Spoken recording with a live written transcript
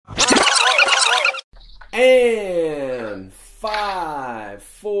5,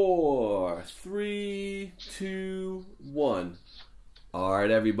 4, 3, 2, 1. All right,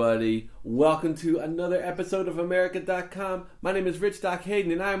 everybody. Welcome to another episode of America.com. My name is Rich Doc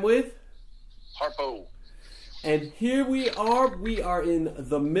Hayden, and I'm with Harpo. And here we are. We are in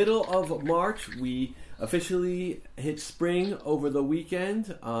the middle of March. We officially hit spring over the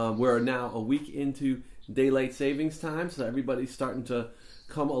weekend. We're now a week into daylight savings time, so everybody's starting to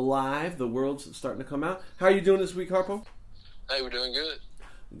come alive. The world's starting to come out. How are you doing this week, Harpo? Hey, we're doing good.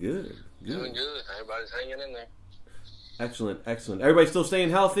 Good. Doing good. Everybody's hanging in there. Excellent. Everybody still staying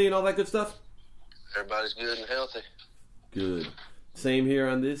healthy and all that good stuff? Everybody's good and healthy. Good. Same here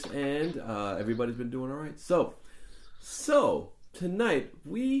on this end. Everybody's been doing all right. So tonight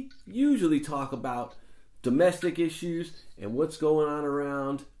we usually talk about domestic issues and what's going on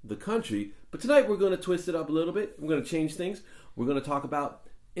around the country. But tonight we're going to twist it up a little bit. We're going to change things. We're going to talk about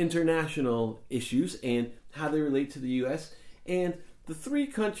international issues and how they relate to the U.S. And the three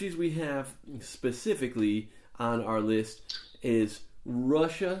countries we have specifically on our list is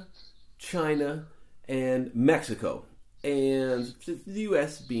Russia, China, and Mexico. And the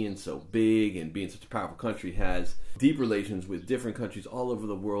U.S. being so big and being such a powerful country has deep relations with different countries all over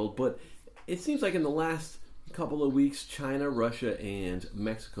the world. But it seems like in the last couple of weeks, China, Russia, and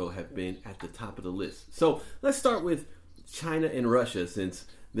Mexico have been at the top of the list. So let's start with China and Russia, since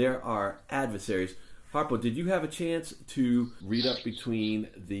there are adversaries. Harpo, did you have a chance to read up between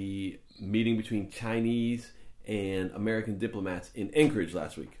the meeting between Chinese and American diplomats in Anchorage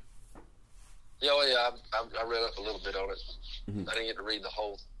last week? Yeah, I read up a little bit on it. Mm-hmm. I didn't get to read the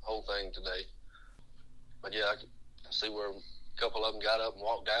whole thing today. But yeah, I could see where a couple of them got up and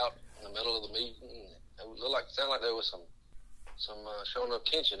walked out in the middle of the meeting. It sounded like there was some showing up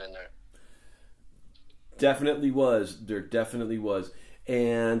tension in there. There definitely was.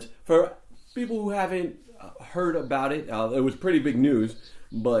 And for people who haven't heard about it, it was pretty big news,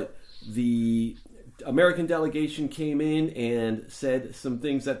 but the American delegation came in and said some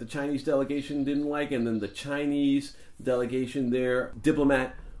things that the Chinese delegation didn't like, and then the Chinese delegation, their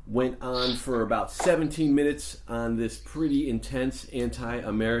diplomat, went on for about 17 minutes on this pretty intense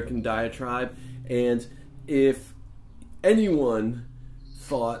anti-American diatribe. And if anyone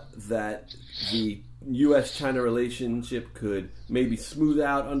thought that the U.S.-China relationship could maybe smooth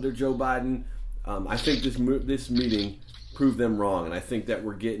out under Joe Biden, I think this meeting proved them wrong, and I think that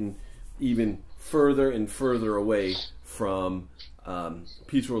we're getting even further and further away from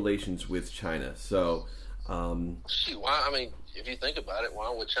peaceful relations with China. So, why? I mean, if you think about it, why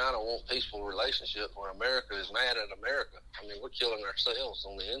would China want peaceful relationship when America is mad at America? I mean, we're killing ourselves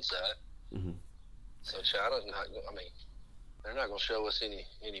on the inside. Mm-hmm. So China's not. I mean, they're not going to show us any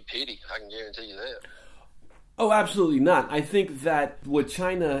pity. I can guarantee you that. Oh, absolutely not. I think that what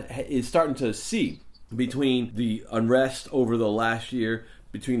China is starting to see between the unrest over the last year,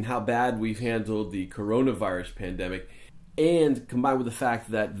 between how bad we've handled the coronavirus pandemic, and combined with the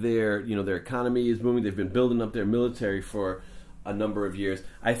fact that their economy is booming, they've been building up their military for a number of years.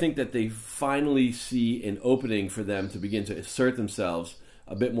 I think that they finally see an opening for them to begin to assert themselves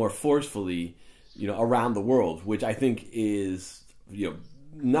a bit more forcefully, around the world, which I think is,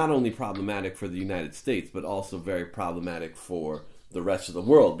 not only problematic for the United States, but also very problematic for the rest of the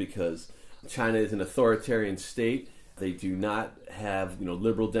world, because China is an authoritarian state. They do not have,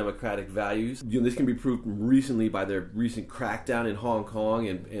 liberal democratic values. This can be proved recently by their recent crackdown in Hong Kong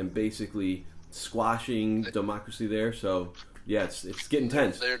and basically squashing democracy there. So, yeah, it's getting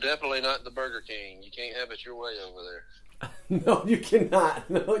tense. They're definitely not the Burger King. You can't have it your way over there. No, you cannot.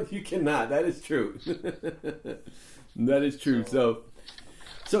 That is true. That is true. So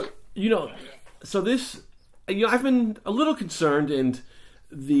this, I've been a little concerned, and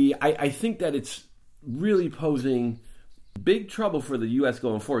I think that it's really posing big trouble for the U.S.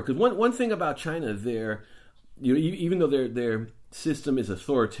 going forward. Because one thing about China, even though their system is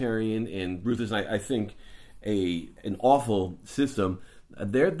authoritarian and ruthless, and I think an awful system,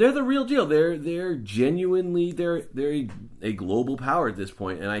 they're the real deal. They're genuinely a global power at this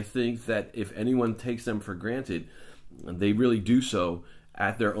point, and I think that if anyone takes them for granted, they really do so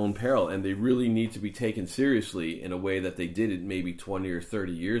at their own peril, and they really need to be taken seriously in a way that they didn't maybe 20 or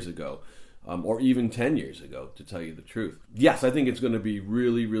 30 years ago, or even 10 years ago, to tell you the truth. Yes, I think it's going to be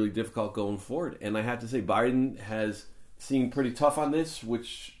really, really difficult going forward, and I have to say Biden has seemed pretty tough on this,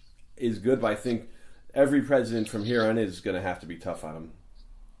 which is good, but I think every president from here on is going to have to be tough on him.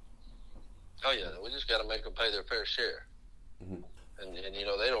 Oh, yeah, we just got to make them pay their fair share. Mm-hmm. And they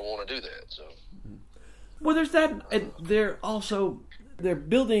don't want to do that, so. Well, there's that, and they're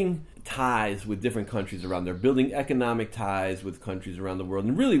building ties with different countries around. They're building economic ties with countries around the world.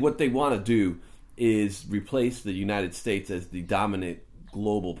 And really what they want to do is replace the United States as the dominant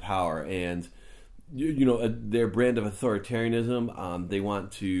global power, and their brand of authoritarianism. They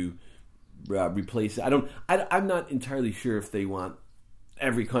want to replace it. I'm not entirely sure if they want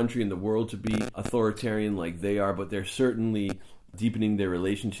every country in the world to be authoritarian like they are, but they're certainly deepening their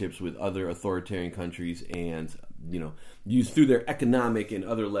relationships with other authoritarian countries, and use through their economic and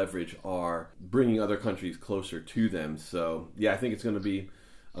other leverage are bringing other countries closer to them. So yeah, I think it's going to be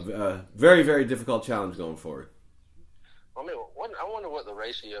a very, very difficult challenge going forward. I mean, I wonder what the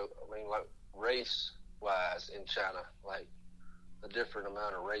ratio, like race-wise in China, like the different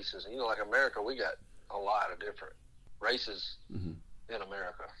amount of races. Like America, we got a lot of different races in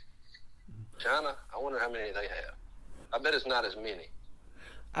America. China, I wonder how many they have. I bet it's not as many.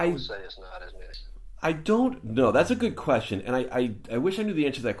 I would say it's not as many. I don't know. That's a good question, and I wish I knew the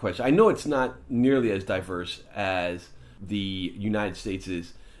answer to that question. I know it's not nearly as diverse as the United States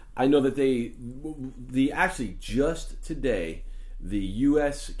is. I know that the actually just today, the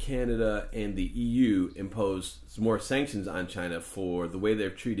U.S., Canada, and the EU imposed some more sanctions on China for the way they're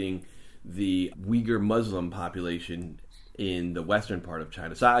treating the Uyghur Muslim population in the western part of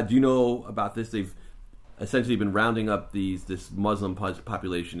China. So do you know about this? They've essentially been rounding up this Muslim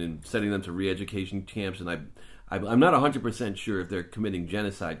population and sending them to re-education camps, and I'm not 100% sure if they're committing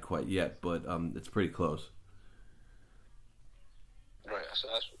genocide quite yet, but it's pretty close. Right, so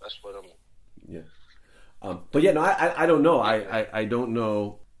that's what I'm... Yeah. But yeah, no, I don't know. I don't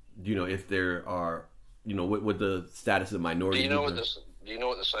know, if there are, what the status of minorities. Do you know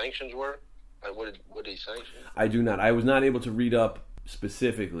what the sanctions were? Like what did he sanction? I do not. I was not able to read up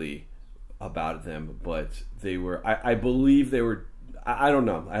specifically about them, but they were. I believe they were. I don't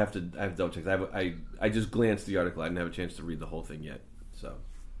know. I have to double check. I just glanced the article. I didn't have a chance to read the whole thing yet. So,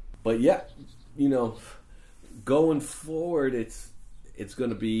 but yeah, going forward, it's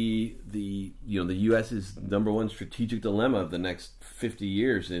going to be the U.S.'s number one strategic dilemma of the next 50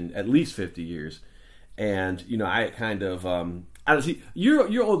 years, and at least 50 years. And I kind of I don't see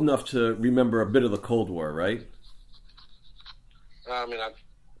you're old enough to remember a bit of the Cold War, right? I mean,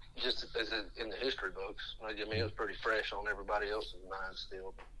 just as in the history books. I mean, it was pretty fresh on everybody else's mind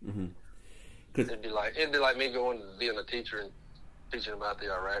still. Mm-hmm. It'd be like me going to being a teacher and teaching about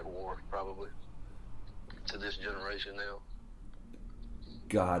the Iraq War, probably, to this generation now.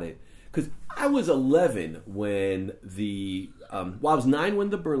 Got it. Because I was 11 when I was 9 when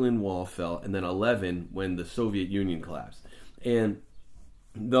the Berlin Wall fell, and then 11 when the Soviet Union collapsed. And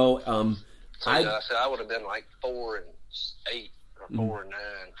though I would have been like 4 and 8 or 4 and 9.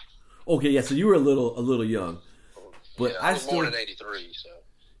 Okay, yeah. So you were a little young, but yeah, I was born in '83.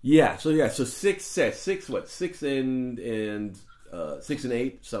 So so 6 what 6 and 6 and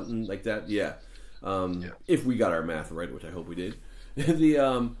 8, something like that. Yeah. If we got our math right, which I hope we did.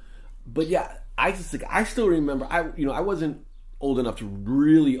 But yeah, I still remember. I wasn't old enough to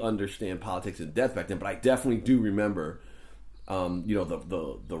really understand politics in depth back then, but I definitely do remember.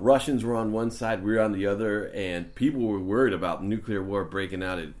 The Russians were on one side, we were on the other, and people were worried about nuclear war breaking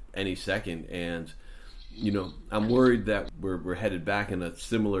out at any second. And I'm worried that we're headed back in a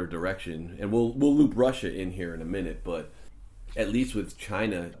similar direction. And we'll loop Russia in here in a minute, but at least with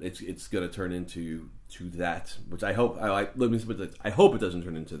China, it's going to turn into that, which I hope. I hope it doesn't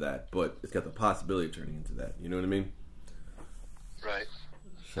turn into that, but it's got the possibility of turning into that. You know what I mean? Right.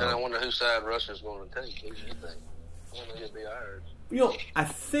 So, and I wonder whose side Russia's going to take. Who do you think? I wonder if it'd be ours. I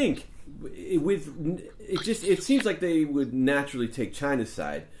think it seems like they would naturally take China's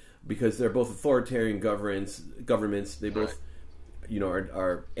side because they're both authoritarian governments. They both,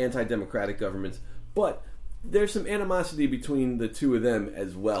 are anti-democratic governments, but there's some animosity between the two of them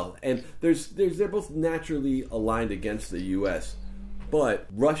as well, and they're both naturally aligned against the U.S. But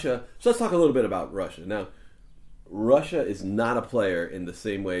Russia. So let's talk a little bit about Russia now. Russia is not a player in the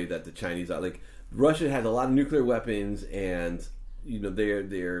same way that the Chinese are. Like Russia has a lot of nuclear weapons, and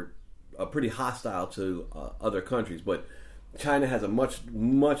they're pretty hostile to other countries. But China has a much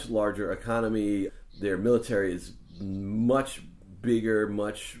larger economy. Their military is much bigger.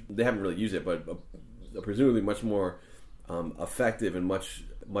 They haven't really used it, but presumably much more effective and much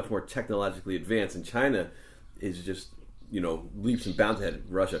more technologically advanced. And China is just leaps and bounds ahead of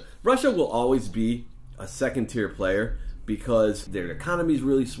Russia. Russia will always be a second-tier player because their economy is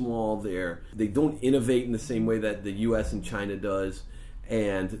really small. They don't innovate in the same way that the U.S. and China does.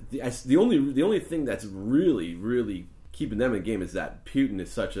 And the only thing that's really, really keeping them in game is that Putin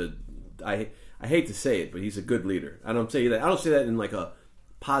is such a. I hate to say it, but he's a good leader. I don't say that in like a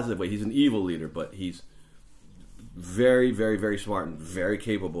positive way. He's an evil leader, but he's very, very, very smart and very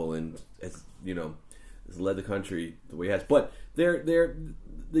capable, and has led the country the way he has. But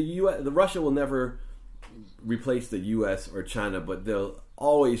the Russia will never replace the U.S. or China, but they'll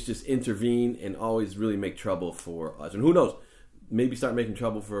always just intervene and always really make trouble for us. And who knows, maybe start making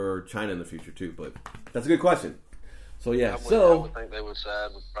trouble for China in the future too. But that's a good question. So yeah, I would think they would side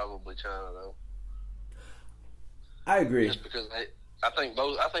with probably China though. I agree. Just because I think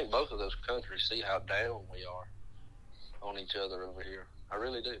both of those countries see how down we are on each other over here. I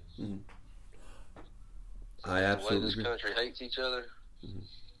really do. Mm-hmm. I absolutely the way this agree. country hates each other. Mm-hmm.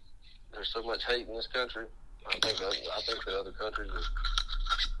 There's so much hate in this country. I think the other countries are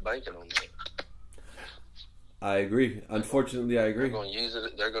banking on that. I agree. Unfortunately, I agree.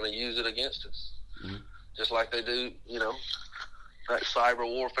 They're going to use it against us, mm-hmm. just like they do. That cyber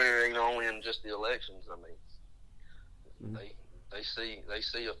warfare ain't only in just the elections. I mean, mm-hmm. they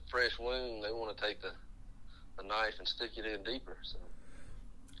see a fresh wound. They want to take the knife and stick it in deeper. So.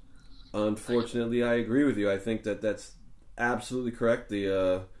 Unfortunately, I agree with you. I think that's absolutely correct.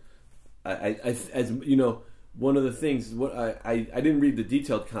 The as you know, one of the things I didn't read the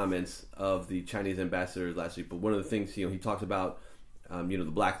detailed comments of the Chinese ambassador last week, but one of the things he talked about the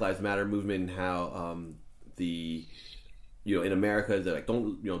Black Lives Matter movement and how in America they're like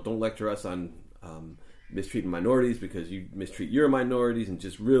don't lecture us on mistreating minorities because you mistreat your minorities, and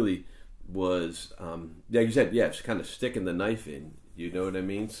just really was like you said, just kind of sticking the knife in. You know what I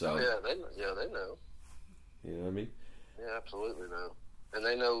mean? So they know. You know what I mean? Yeah, absolutely know, and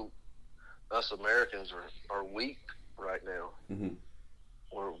they know us Americans are weak right now. Mm-hmm.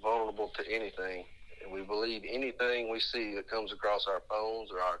 We're vulnerable to anything, and we believe anything we see that comes across our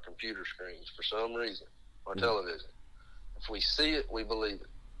phones or our computer screens for some reason, or mm-hmm. television. If we see it, we believe it.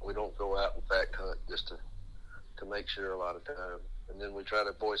 We don't go out and fact hunt just to make sure a lot of time, and then we try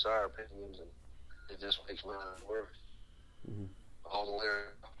to voice our opinions, and it just makes mine worse. Mm-hmm. All the way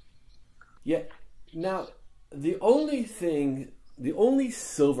around. Yeah. Now, the only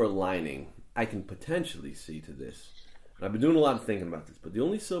silver lining I can potentially see to this, and I've been doing a lot of thinking about this, but the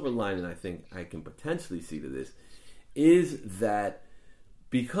only silver lining I think I can potentially see to this is that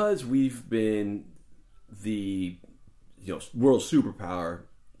because we've been the world superpower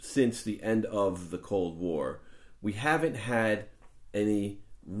since the end of the Cold War, we haven't had any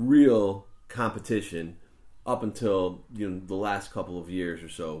real competition up until the last couple of years or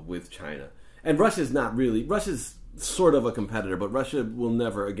so with China. And Russia's sort of a competitor, but Russia will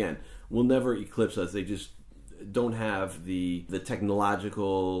never eclipse us. They just don't have the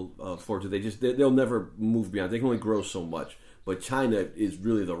technological fortune. They'll never move beyond. They can only grow so much. But China is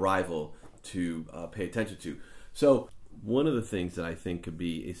really the rival to pay attention to. So one of the things that I think could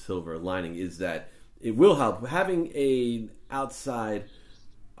be a silver lining is that it will help having an outside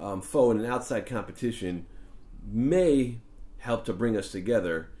foe and an outside competition may help to bring us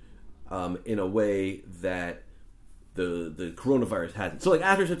together in a way that the coronavirus hasn't. So like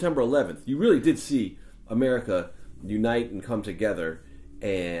after September 11th, you really did see America unite and come together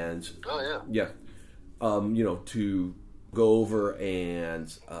and to go over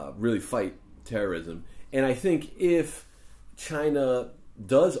and really fight terrorism. And I think if China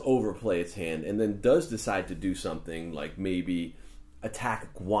does overplay its hand and then does decide to do something like maybe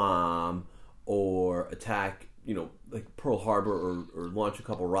attack Guam or attack like Pearl Harbor or launch a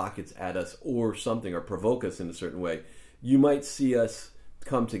couple rockets at us or something, or provoke us in a certain way, you might see us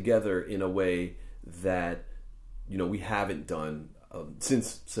come together in a way that we haven't done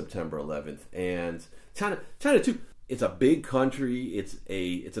since September 11th. And China too. It's a big country.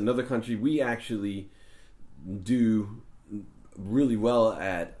 It's another country. We actually do really well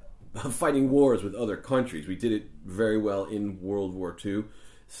at fighting wars with other countries. We did it very well in World War II.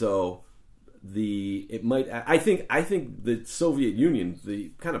 So I think the Soviet Union,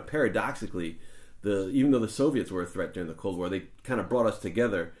 the kind of paradoxically, even though the Soviets were a threat during the Cold War, they kind of brought us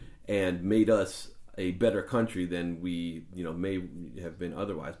together and made us a better country than we may have been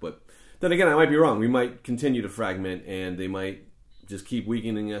otherwise. But then again, I might be wrong. We might continue to fragment, and they might just keep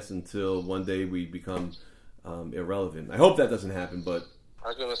weakening us until one day we become irrelevant. I hope that doesn't happen. But I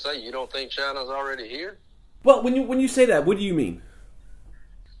was going to say, you don't think China's already here? Well, when you say that, what do you mean?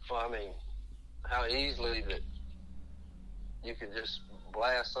 Well, I mean, how easily that you can just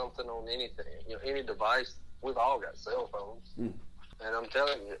blast something on anything, any device. We've all got cell phones, and I'm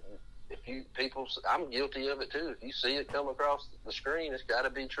telling you, I'm guilty of it too. If you see it come across the screen, it's got to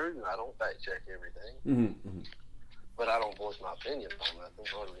be true. I don't fact check everything, but I don't voice my opinion on nothing.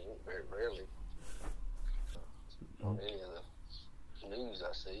 Very rarely on any of the news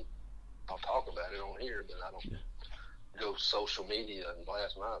I see. I'll talk about it on here, but I don't go social media and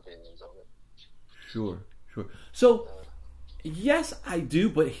blast my opinions on it. Sure. So, yes, I do,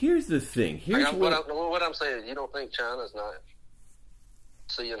 but here's the thing. What I'm saying, you don't think China's not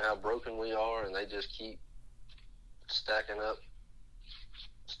seeing how broken we are, and they just keep stacking up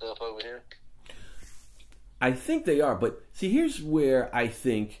stuff over here? I think they are, but see, here's where I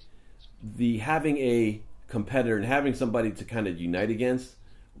think the having a competitor and having somebody to kind of unite against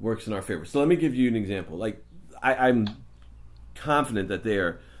works in our favor. So let me give you an example. Like, I'm confident that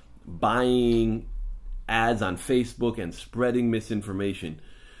they're buying ads on Facebook and spreading misinformation.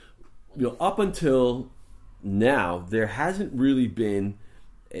 Up until now, there hasn't really been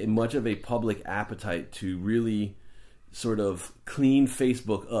much of a public appetite to really sort of clean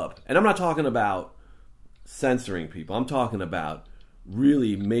Facebook up. And I'm not talking about censoring people. I'm talking about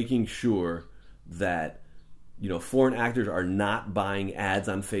really making sure that foreign actors are not buying ads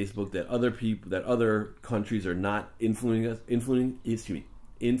on Facebook, that other countries are not influencing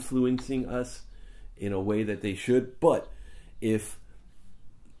us in a way that they should. But if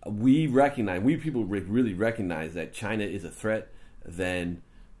we people really recognize that China is a threat, then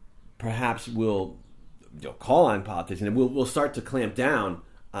perhaps we'll call on politicians and we'll start to clamp down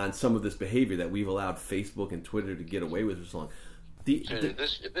on some of this behavior that we've allowed Facebook and Twitter to get away with for so long.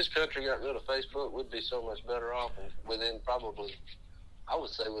 If this country got rid of Facebook, we'd be so much better off within probably, I would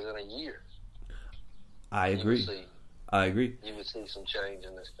say, within a year. I agree. You would see some change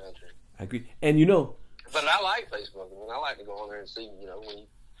in this country. I agree. And but I like Facebook. I mean, I like to go on there and see,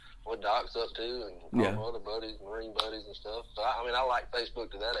 what Doc's up to and all my other buddies, Marine buddies and stuff. So, I like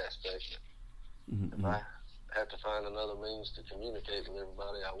Facebook to that aspect. Mm-hmm. If I have to find another means to communicate with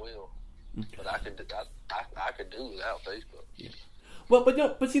everybody, I will. But I could do without Facebook. Yeah. Well,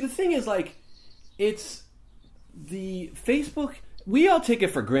 but see, the thing is, like, it's the Facebook. We all take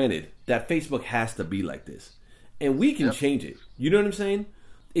it for granted that Facebook has to be like this, and we can change it. You know what I'm saying?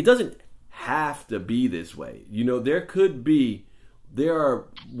 It doesn't have to be this way. There are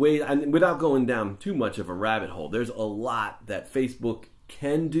ways, and without going down too much of a rabbit hole, there's a lot that Facebook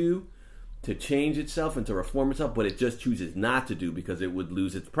can do to change itself and to reform itself, but it just chooses not to do because it would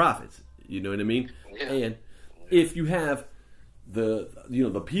lose its profits. You know what I mean? Yeah. And if you have the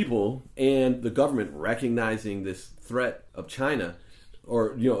people and the government recognizing this threat of China,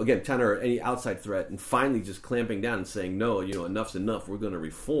 or again, China or any outside threat, and finally just clamping down and saying no, enough's enough, we're going to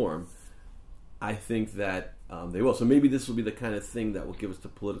reform, I think that they will. So maybe this will be the kind of thing that will give us the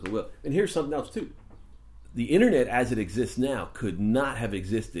political will. And here's something else too: the internet as it exists now could not have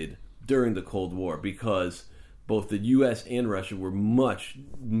existed during the Cold War, because both the U.S. and Russia were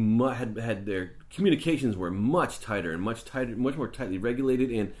had their communications were much tighter and much more tightly regulated,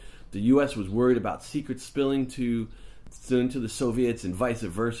 and the U.S. was worried about secrets spilling to the Soviets and vice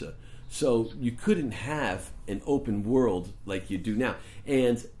versa. So you couldn't have an open world like you do now.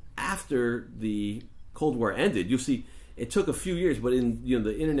 And after the Cold War ended, you'll see it took a few years, but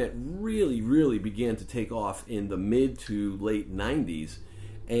the internet really began to take off in the mid to late 90s,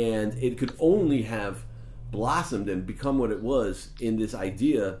 and it could only have blossomed and become what it was in this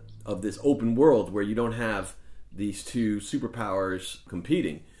idea of this open world where you don't have these two superpowers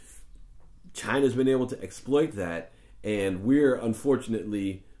competing. China's been able to exploit that, and we're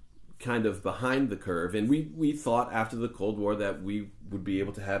unfortunately kind of behind the curve. And we thought after the Cold War that we would be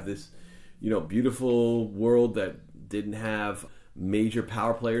able to have this, beautiful world that didn't have major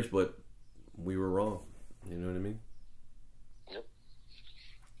power players, but we were wrong. You know what I mean? Yep.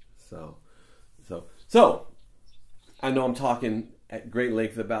 So, I know I'm talking at great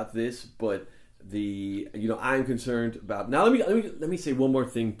length about this, but I'm concerned about. Now let me say one more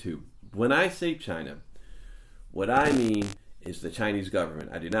thing too. When I say China, what I mean is the Chinese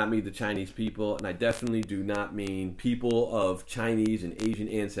government. I do not mean the Chinese people, and I definitely do not mean people of Chinese and Asian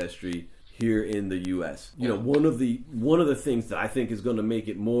ancestry here in the U.S. One of the things that I think is going to make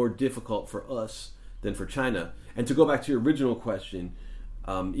it more difficult for us than for China. And to go back to your original question,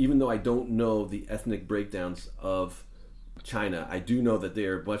 even though I don't know the ethnic breakdowns of China, I do know that they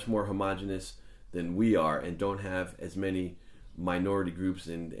are much more homogenous than we are and don't have as many minority groups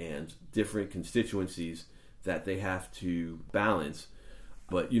and different constituencies that they have to balance.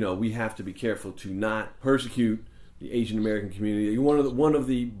 But we have to be careful to not persecute the Asian American community. One of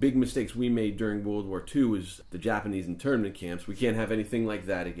the big mistakes we made during World War II was the Japanese internment camps. We can't have anything like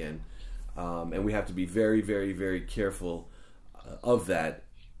that again, and we have to be very, very, very careful of that.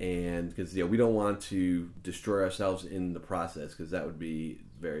 And because we don't want to destroy ourselves in the process, because that would be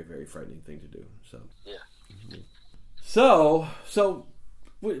a very, very frightening thing to do. So yeah. So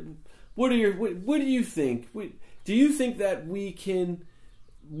what do you think? Do you think that we can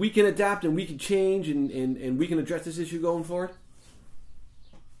adapt and we can change and we can address this issue going forward?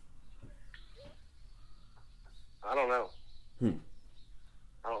 I don't know.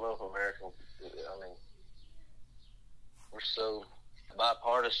 I don't know if America. I mean, we're so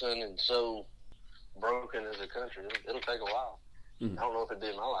bipartisan and so broken as a country. It'll take a while. I don't know if it'd be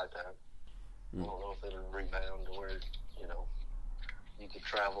in my lifetime. I don't know if it'll rebound to where, you could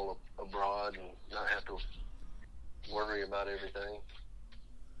travel abroad and not have to worry about everything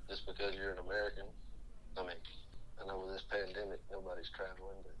just because you're an American. I mean, I know with this pandemic, nobody's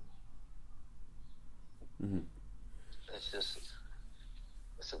traveling, but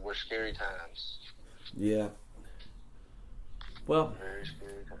we're scary times. Yeah. Well, very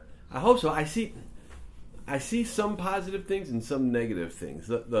scary times. I hope so. I see some positive things and some negative things.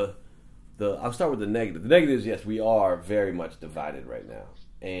 I'll start with the negative. The negative is, yes, we are very much divided right now,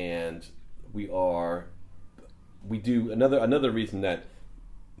 and another reason that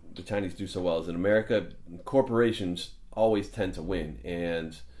the Chinese do so well is in America, corporations always tend to win,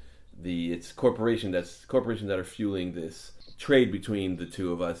 and it's corporations that are fueling this trade between the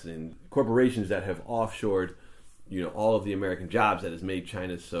two of us, and corporations that have offshored, all of the American jobs that has made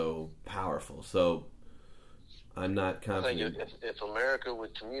China so powerful. So I'm not confident. I think if America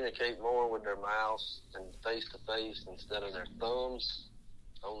would communicate more with their mouths and face to face instead of their thumbs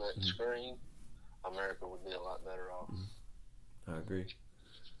on that screen, America would be a lot better off. I agree.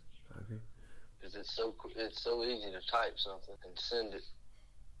 Because it's so easy to type something and send it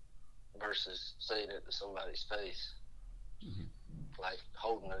versus saying it to somebody's face. Like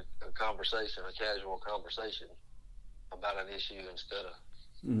holding a conversation, a casual conversation about an issue instead of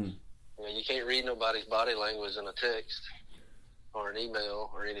you can't read nobody's body language in a text or an email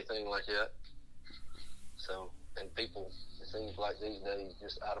or anything like that. So, and people, it seems like these days,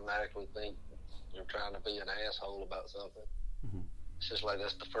 just automatically think you're trying to be an asshole about something. It's just like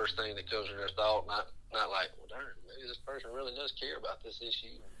that's the first thing that comes to their thought, not like, well, darn, maybe this person really does care about this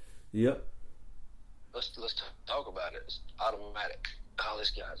issue. Yep. Let's talk about it. It's automatic. Oh, this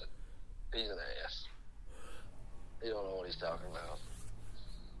guy's he's an ass. He don't know what he's talking about.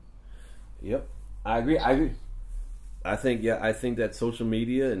 Yep, I agree. I think that social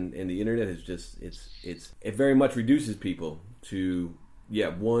media and the internet is just it very much reduces people to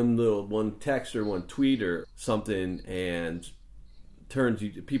one text or one tweet or something, and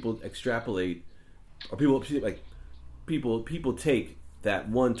people extrapolate, or people take that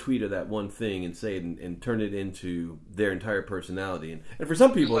one tweet or that one thing and say it and turn it into their entire personality, and for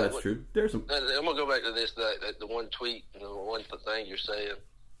some people that's true. There's some. I'm gonna go back to this. The one tweet, the one thing you're saying.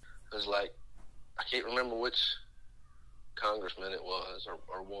 It was like, I can't remember which congressman it was,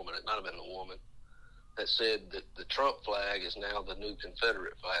 or woman, it might have been a woman, that said that the Trump flag is now the new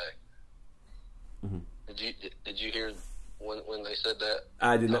Confederate flag. Did you hear when they said that?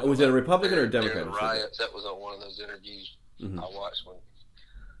 I did not. Was it a Republican or a Democrat? The riots. That was on one of those interviews I watched when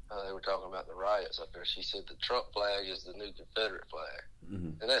they were talking about the riots up there. She said the Trump flag is the new Confederate flag,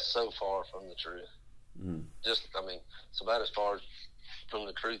 and that's so far from the truth. It's about as far from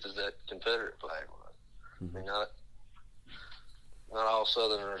the truth as that Confederate flag was. I mean, not all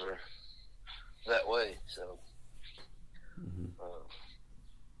Southerners are that way. So,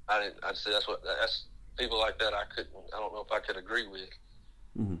 I'd say that's people like that. I don't know if I could agree with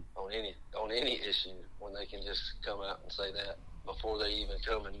on any issue when they can just come out and say that before they even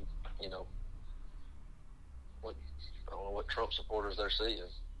come and I don't know what Trump supporters they're seeing.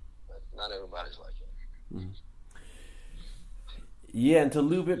 But not everybody's like that. Yeah, and to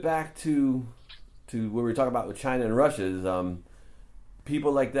loop it back to what we were talking about with China and Russia is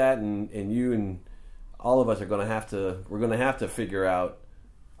people like that, and you and all of us we're going to have to figure out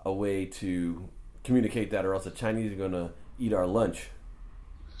a way to communicate that, or else the Chinese are going to eat our lunch.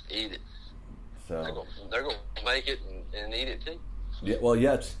 Eat it. So they're going to make it and eat it too. Yeah. Well,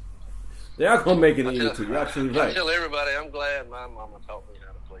 yes, they are going to make it and eat it too. You're absolutely right. I tell everybody I'm glad my mama taught me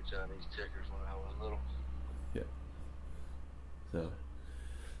how to play Chinese checkers when I was little. Yeah.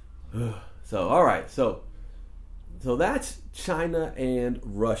 So all right. So that's China and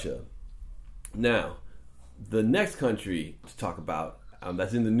Russia. Now, the next country to talk about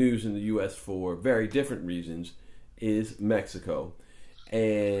that's in the news in the U.S. for very different reasons is Mexico,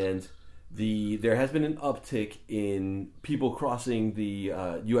 and there has been an uptick in people crossing the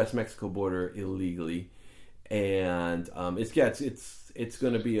U.S.-Mexico border illegally, and it's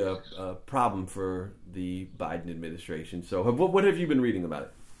going to be a problem for the Biden administration. So, what have you been reading about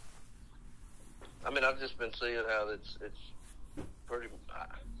it? I mean, I've just been seeing how it's pretty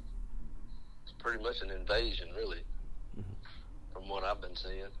much an invasion, really, from what I've been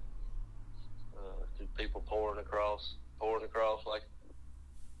seeing. People pouring across like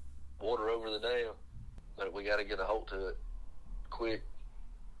water over the dam. But we got to get a hold to it quick.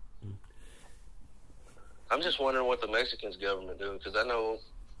 I'm just wondering what the Mexican government doing, because I know,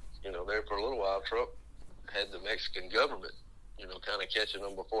 there for a little while Trump had the Mexican government, kind of catching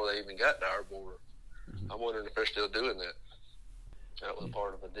them before they even got to our border. I'm wondering if they're still doing that. That was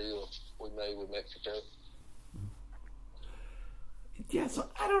part of a deal we made with Mexico. Yeah, so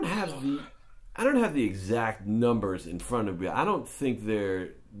I don't have the exact numbers in front of me. I don't think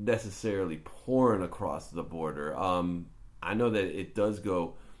they're necessarily pouring across the border. I know that it does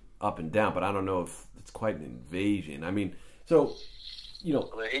go up and down, but I don't know if it's quite an invasion. I mean, so he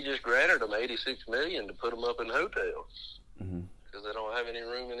just granted them $86 million to put them up in hotels because they don't have any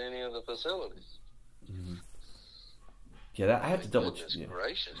room in any of the facilities. Mm-hmm. Yeah, I have to double check. Goodness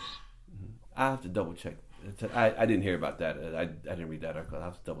gracious. I have to double check. I didn't hear about that. I didn't read that article. I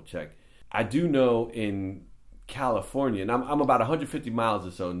have to double check. I do know in California, and I'm about 150 miles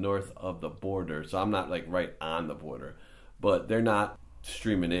or so north of the border, so I'm not like right on the border, but they're not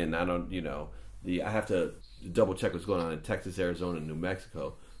streaming in. I don't, I have to double check what's going on in Texas, Arizona, and New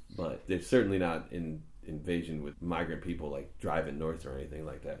Mexico, but they're certainly not in invasion with migrant people like driving north or anything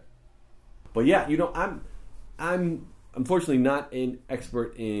like that. But yeah, I'm unfortunately not an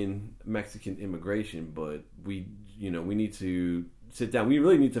expert in Mexican immigration, but we need to sit down. We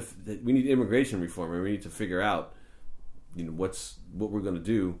need immigration reform, and we need to figure out, what we're going to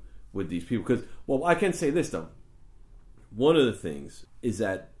do with these people. Because, I can say this though. One of the things is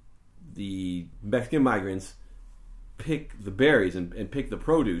that the Mexican migrants pick the berries and pick the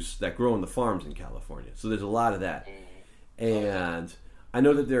produce that grow on the farms in California. So there's a lot of that. And I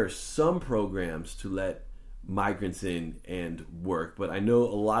know that there are some programs to let migrants in and work, but I know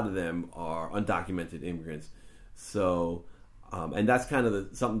a lot of them are undocumented immigrants. So, and that's kind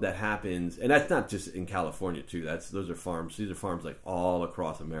of something that happens, and that's not just in California too. Those are farms. These are farms like all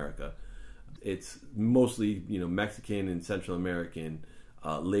across America. It's mostly Mexican and Central American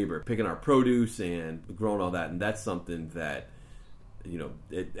labor picking our produce and growing all that, and that's something that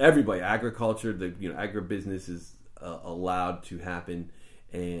everybody, agriculture, the agribusiness is allowed to happen.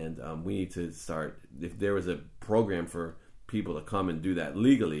 And we need to start, if there was a program for people to come and do that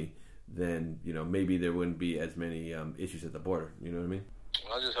legally, then, maybe there wouldn't be as many issues at the border. You know what I mean?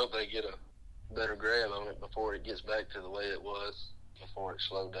 Well, I just hope they get a better grab on it before it gets back to the way it was, before it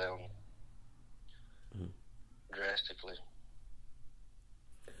slowed down drastically.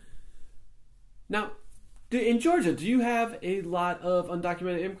 Now, in Georgia, do you have a lot of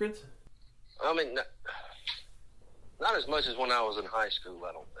undocumented immigrants? I mean, not as much as when I was in high school,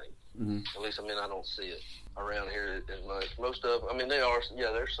 I don't think. At least, I don't see it around here as much. Most of,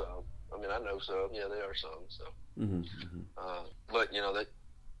 there's some. I know some. Yeah, there are some. So, but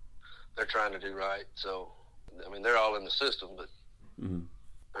they're trying to do right. So, they're all in the system, but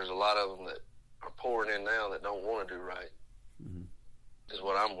there's a lot of them that are pouring in now that don't want to do right. Is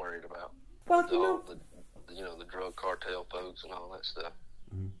what I'm worried about. Well, the drug cartel folks and all that stuff.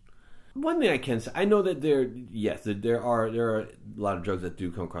 One thing I can say, I know that there are a lot of drugs that do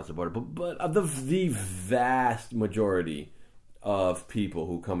come across the border, but the vast majority of people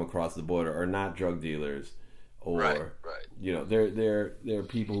who come across the border are not drug dealers, or right. They're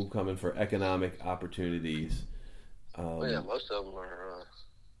people who come in for economic opportunities. Most of them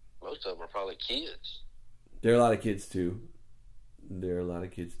are probably kids. There are a lot of kids too.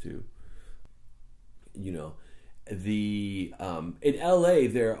 In LA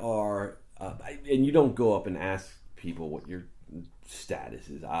there are, and you don't go up and ask people what your status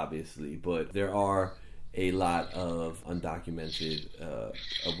is, obviously, but there are a lot of undocumented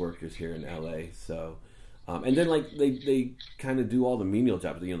workers here in LA. So, and then they kind of do all the menial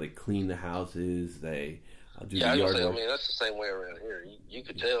jobs. They clean the houses. They do the yard work. That's the same way around here. You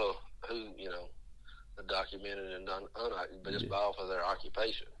could tell who the documented and undocumented, but just by off of their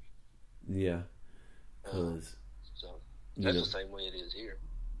occupation. Yeah. That's the same way it is here.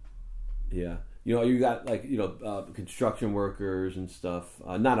 Yeah. You got construction workers and stuff.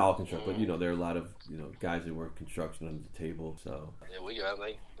 Not all construction, but there are a lot of guys who work construction under the table. So yeah,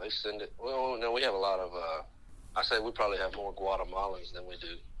 they send it. Well, no, we have a lot of. I say we probably have more Guatemalans than we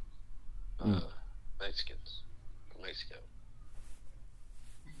do Mexicans from Mexico.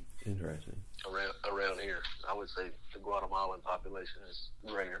 Interesting. Around here, I would say the Guatemalan population is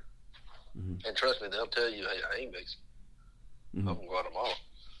greater. And trust me, they'll tell you, hey, I ain't Mexican. I'm from Guatemala.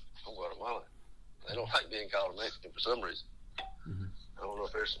 I'm Guatemalan. They don't like being called a Mexican for some reason. I don't know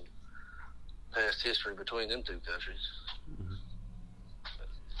if there's some past history between them two countries. But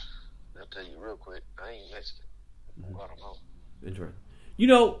they'll tell you real quick, I ain't Mexican. I'm Guatemala. Interesting.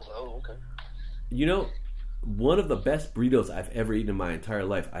 Oh, okay. One of the best burritos I've ever eaten in my entire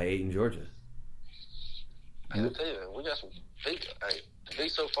life, I ate in Georgia. I tell you, we got some people. Hey, to be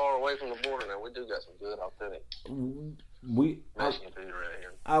so far away from the border now, we do got some good, authentic Mexican food around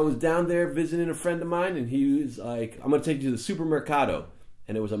here. I was down there visiting a friend of mine, and he was like, "I'm going to take you to the supermercado,"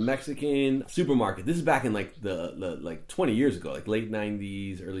 and it was a Mexican supermarket. This is back in like the 20 years ago, like late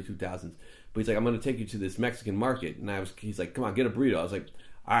 90s, early 2000s. But he's like, "I'm going to take you to this Mexican market," and he's like, "Come on, get a burrito." I was like,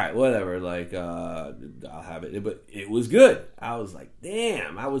 "All right, whatever. Like, I'll have it." But it was good. I was like,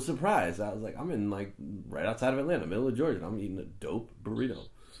 "Damn!" I was surprised. I was like, "I'm in like right outside of Atlanta, middle of Georgia. And I'm eating a dope burrito."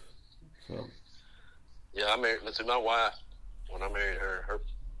 So, yeah, I married. Let's see, my wife, when I married her,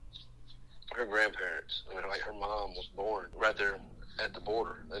 her grandparents. I mean, like her mom was born right there at the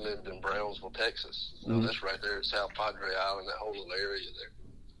border. They lived in Brownsville, Texas. So that's right there at South Padre Island. That whole little area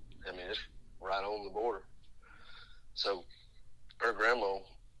there. I mean, it's right on the border. So her grandma,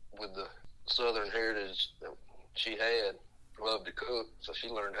 with the Southern heritage that she had, loved to cook, so she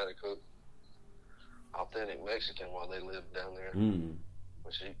learned how to cook authentic Mexican while they lived down there.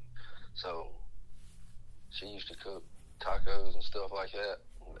 So she used to cook tacos and stuff like that,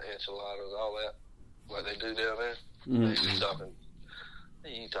 enchiladas, all that, like they do down there.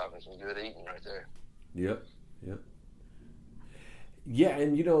 You talking some good eating right there. Yep. Yeah,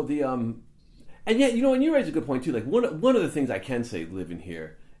 and you know and yet, you know, and you raise a good point too. Like one of the things I can say living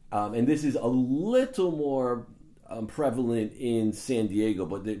here, and this is a little more prevalent in San Diego,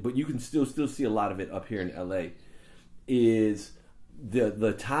 but you can still see a lot of it up here in LA, is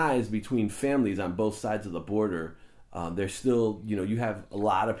the ties between families on both sides of the border. There's still, you know, you have a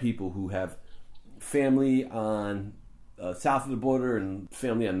lot of people who have family on south of the border and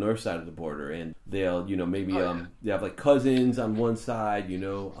family on north side of the border, and they'll, you know, maybe they have like cousins on one side, you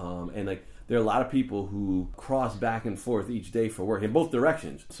know, and like there are a lot of people who cross back and forth each day for work in both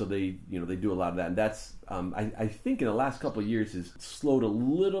directions. So they, you know, they do a lot of that, and that's I think in the last couple of years has slowed a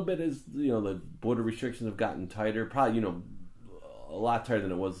little bit as, you know, the border restrictions have gotten tighter. Probably, you know, a lot tighter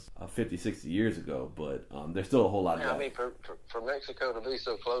than it was 50, 60 years ago, but there's still a whole lot of that. I mean, for Mexico to be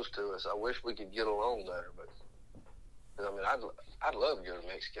so close to us, I wish we could get along better, but I mean, I'd love to go to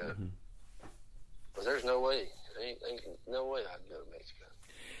Mexico, but there's no way. Ain't no way I'd go to Mexico.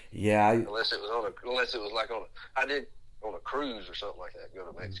 Yeah, unless it was like I did on a cruise or something like that. Go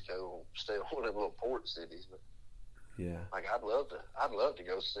to Mexico, stay on one of the little port cities, but yeah, like I'd love to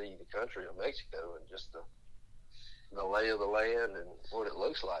go see the country of Mexico and just the lay of the land and what it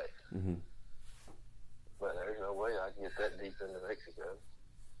looks like. But there's no way I'd get that deep into Mexico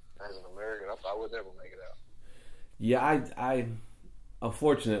as an American. I would never make it out. Yeah, I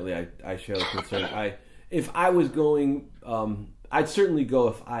unfortunately I share the concern. If I was going, I'd certainly go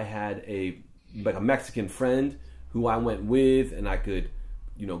if I had a Mexican friend who I went with, and I could,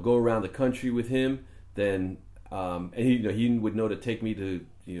 you know, go around the country with him. Then, and he would know to take me to,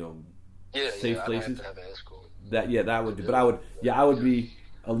 you know, safe places. I'd have to have an escort. That would do. But I would be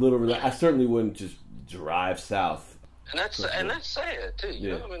a little. I certainly wouldn't just drive south. And that's sad too. You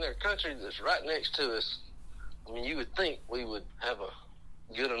know, I mean, there are countries that's right next to us. I mean, you would think we would have a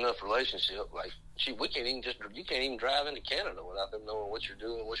good enough relationship. Like, you can't even drive into Canada without them knowing what you're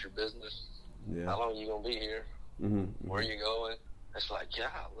doing, what's your business, how long you gonna be here, where you going. It's like,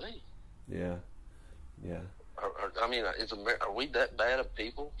 golly. Yeah. I mean, are we that bad of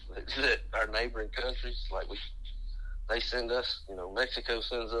people that our neighboring countries, like they send us, you know, Mexico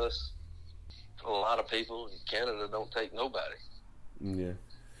sends us a lot of people, and Canada don't take nobody. Yeah.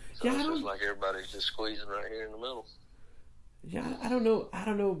 So it's just like everybody's just squeezing right here in the middle. Yeah, I don't know.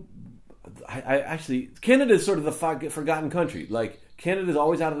 I actually, Canada is sort of the forgotten country. Like, Canada's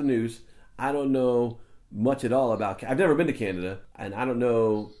always out of the news. I don't know much at all about. I've never been to Canada, and I don't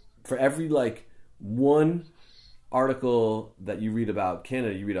know. For every like one article that you read about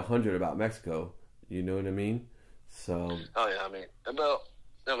Canada, you read 100 about Mexico. You know what I mean? So. Oh yeah, I mean,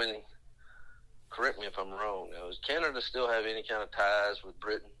 correct me if I'm wrong. Now, does Canada still have any kind of ties with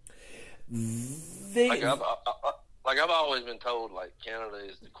Britain? I've always been told, like, Canada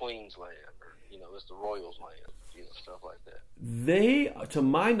is the Queen's land, or, you know, it's the Royals' land, you know, stuff like that. They, to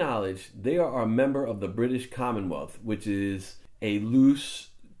my knowledge, they are a member of the British Commonwealth, which is a loose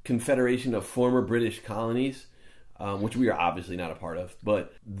confederation of former British colonies, which we are obviously not a part of,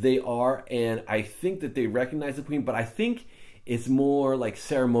 but they are, and I think that they recognize the Queen, but I think it's more like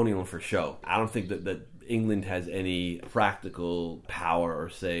ceremonial for show. I don't think that England has any practical power or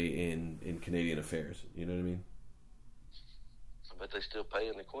say in Canadian affairs. You know what I mean? But they still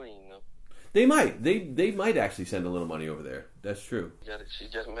paying the Queen, though. They might. They might actually send a little money over there. That's true. She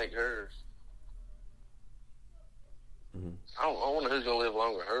just make hers. I wonder who's going to live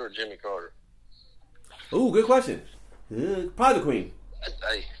longer, her or Jimmy Carter. Oh, good question. Probably the Queen.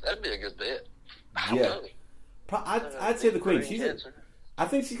 Hey, that'd be a good bet. I don't know. I'd say the Queen. I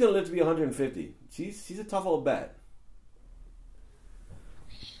think she's gonna live to be 150. She's a tough old bat.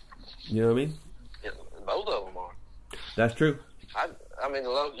 You know what I mean? Yeah, both of them are. That's true. I mean,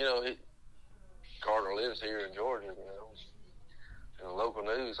 Carter lives here in Georgia. In the local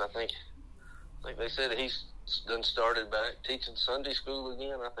news, I think they said that he's done started back teaching Sunday school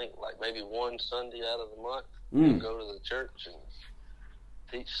again. I think like maybe one Sunday out of the month, he'll go to the church and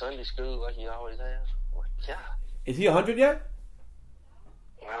teach Sunday school like he always has. Like, yeah. Is he 100 yet?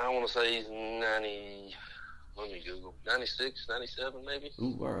 I want to say he's 90. Let me Google. 96, 97 maybe.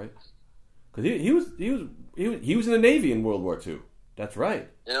 Ooh, all right. Because he was in the Navy in World War II. That's right.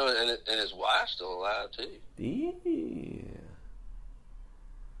 And his wife's still alive too. Yeah.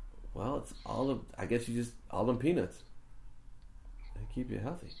 Well, it's I guess you just all them peanuts. They keep you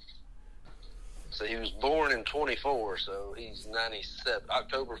healthy. So he was born in 24, so he's 97.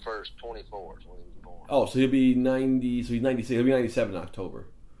 October 1st, 24 is when he was born. Oh, so he'll be 90. So he's 96. He'll be 97 in October.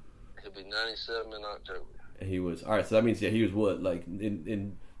 He'll be 97 in October. And he was all right. So that means he was what like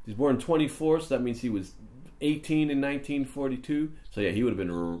in he was born in 24. So that means he was 18 in 1942. So yeah, he would have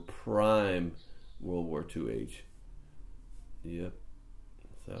been prime World War II age. Yep.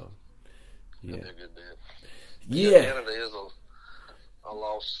 So. Yeah. That'd be a good bit. Yeah. Canada is a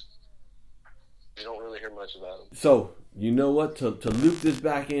loss. You don't really hear much about them. So, you know what? To loop this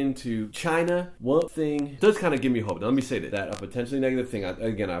back into China, one thing does kind of give me hope. Now, let me say that a potentially negative thing,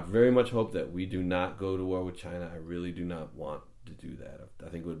 I very much hope that we do not go to war with China. I really do not want to do that. I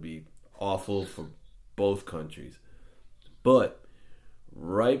think it would be awful for both countries. But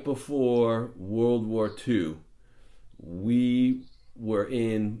right before World War II, we were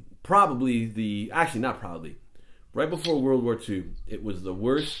in right before World War II, it was the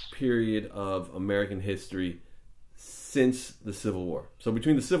worst period of American history since the Civil War. So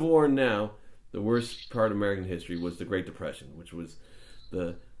between the Civil War and now, the worst part of American history was the Great Depression, which was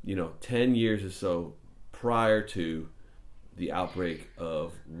the 10 years or so prior to the outbreak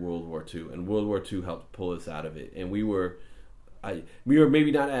of World War II. And World War II helped pull us out of it. And we were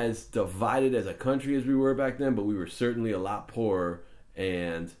maybe not as divided as a country as we were back then, but we were certainly a lot poorer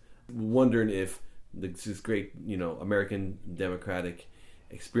and wondering if this great, American democratic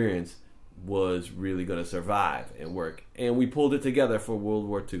experience was really going to survive and work. And we pulled it together for World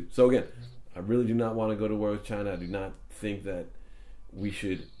War II. So again, I really do not want to go to war with China. I do not think that we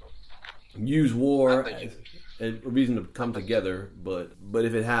should use war as a reason to come together. But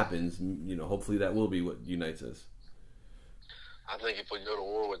if it happens, hopefully that will be what unites us. I think if we go to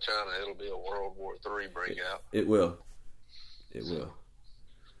war with China, it'll be a World War III breakout. It will. It will.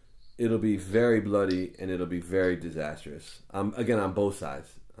 It'll be very bloody and it'll be very disastrous. Again, on both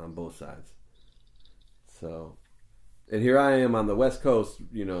sides. So, and here I am on the West Coast,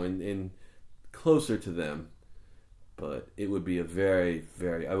 in closer to them. But it would be a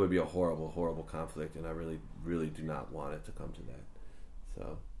it would be a horrible, horrible conflict, and I really, really do not want it to come to that.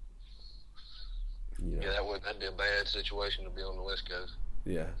 So, yeah, that'd be a bad situation to be on the West Coast.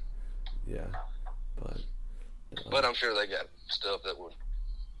 Yeah, but I'm sure they got stuff that would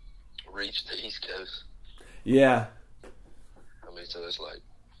reach the East Coast. Yeah. So it's like,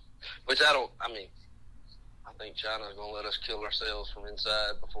 I think China's going to let us kill ourselves from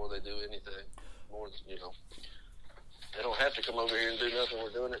inside before they do anything. They don't have to come over here and do nothing.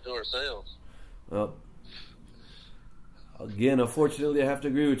 We're doing it to ourselves. Well, again, unfortunately, I have to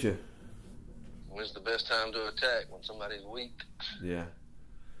agree with you. When's the best time to attack? When somebody's weak. Yeah.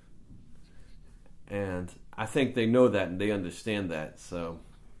 And I think they know that and they understand that, so.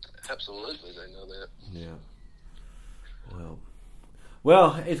 Absolutely, they know that. Yeah.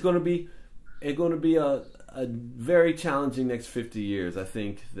 Well, it's going to be a very challenging next 50 years. I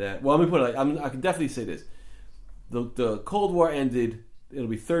think that. Well, let me put it like I can definitely say this: the Cold War ended. It'll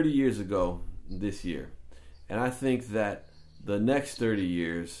be 30 years ago this year, and I think that the next 30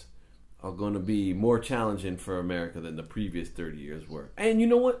 years are going to be more challenging for America than the previous 30 years were. And you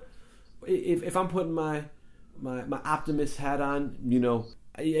know what? If I'm putting my optimist hat on,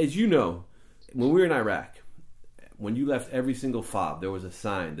 as you know, when we were in Iraq, when you left every single fob, there was a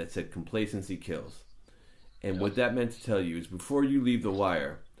sign that said "Complacency kills." And what that meant to tell you is before you leave the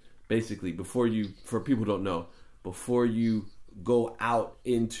wire, basically, for people who don't know, before you go out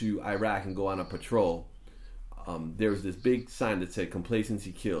into Iraq and go on a patrol, there was this big sign that said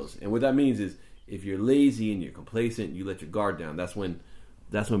 "Complacency kills." And what that means is if you're lazy and you're complacent, you let your guard down. That's when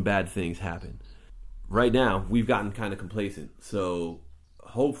bad things happen. Right now, we've gotten kind of complacent. So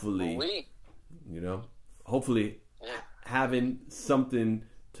hopefully, having something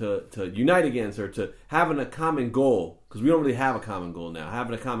to unite against, or to having a common goal Because we don't really have a common goal now.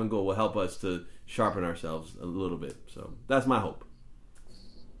 Having a common goal will help us to sharpen ourselves a little bit. So that's my hope.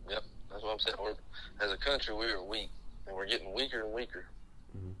 Yep, that's what I'm saying. As a country, we are weak, and we're getting weaker and weaker.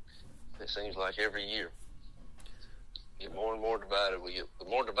 It seems like every year. We get more and more divided. The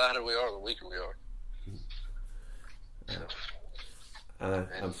more divided we are, the weaker we are.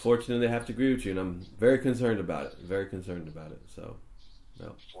 I'm fortunate to have to agree with you, and I'm very concerned about it. So,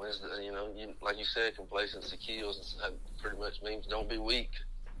 no. Like you said, complacency kills. That pretty much means don't be weak.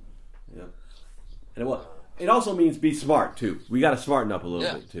 Yeah. And it also means be smart too. We got to smarten up a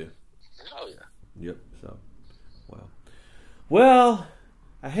little bit too. Oh yeah. Yep. So, wow. Well,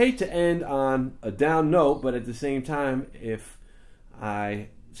 I hate to end on a down note, but at the same time, if I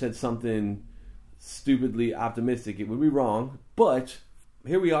said something stupidly optimistic, it would be wrong. But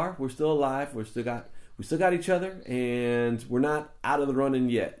here we are. We're still alive. We still got each other, and we're not out of the running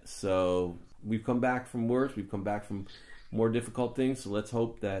yet. So we've come back from worse. We've come back from more difficult things. So let's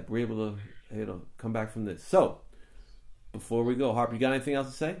hope that we're able to come back from this. So before we go, Harpo, you got anything else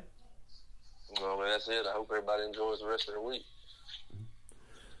to say? No, man, that's it. I hope everybody enjoys the rest of their week.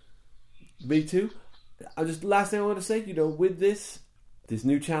 Me too. Last thing I want to say, with this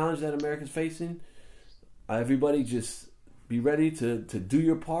new challenge that America's facing, everybody just be ready to do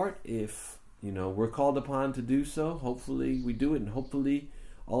your part. If we're called upon to do so, hopefully we do it, and hopefully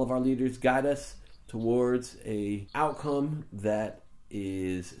all of our leaders guide us towards a outcome that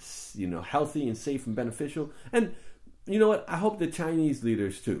is healthy and safe and beneficial. And you know what? I hope the Chinese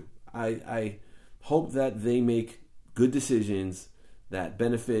leaders too. I hope that they make good decisions that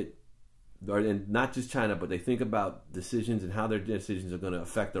benefit, and not just China, but they think about decisions and how their decisions are going to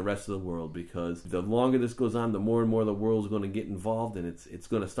affect the rest of the world. Because the longer this goes on, the more and more the world is going to get involved, and it's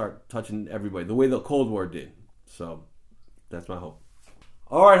going to start touching everybody the way the Cold War did. So that's my hope.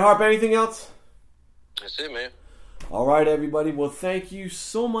 All right, Harp, anything else? That's it, man. All right, everybody. Well, thank you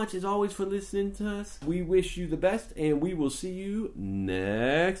so much, as always, for listening to us. We wish you the best, and we will see you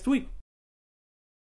next week.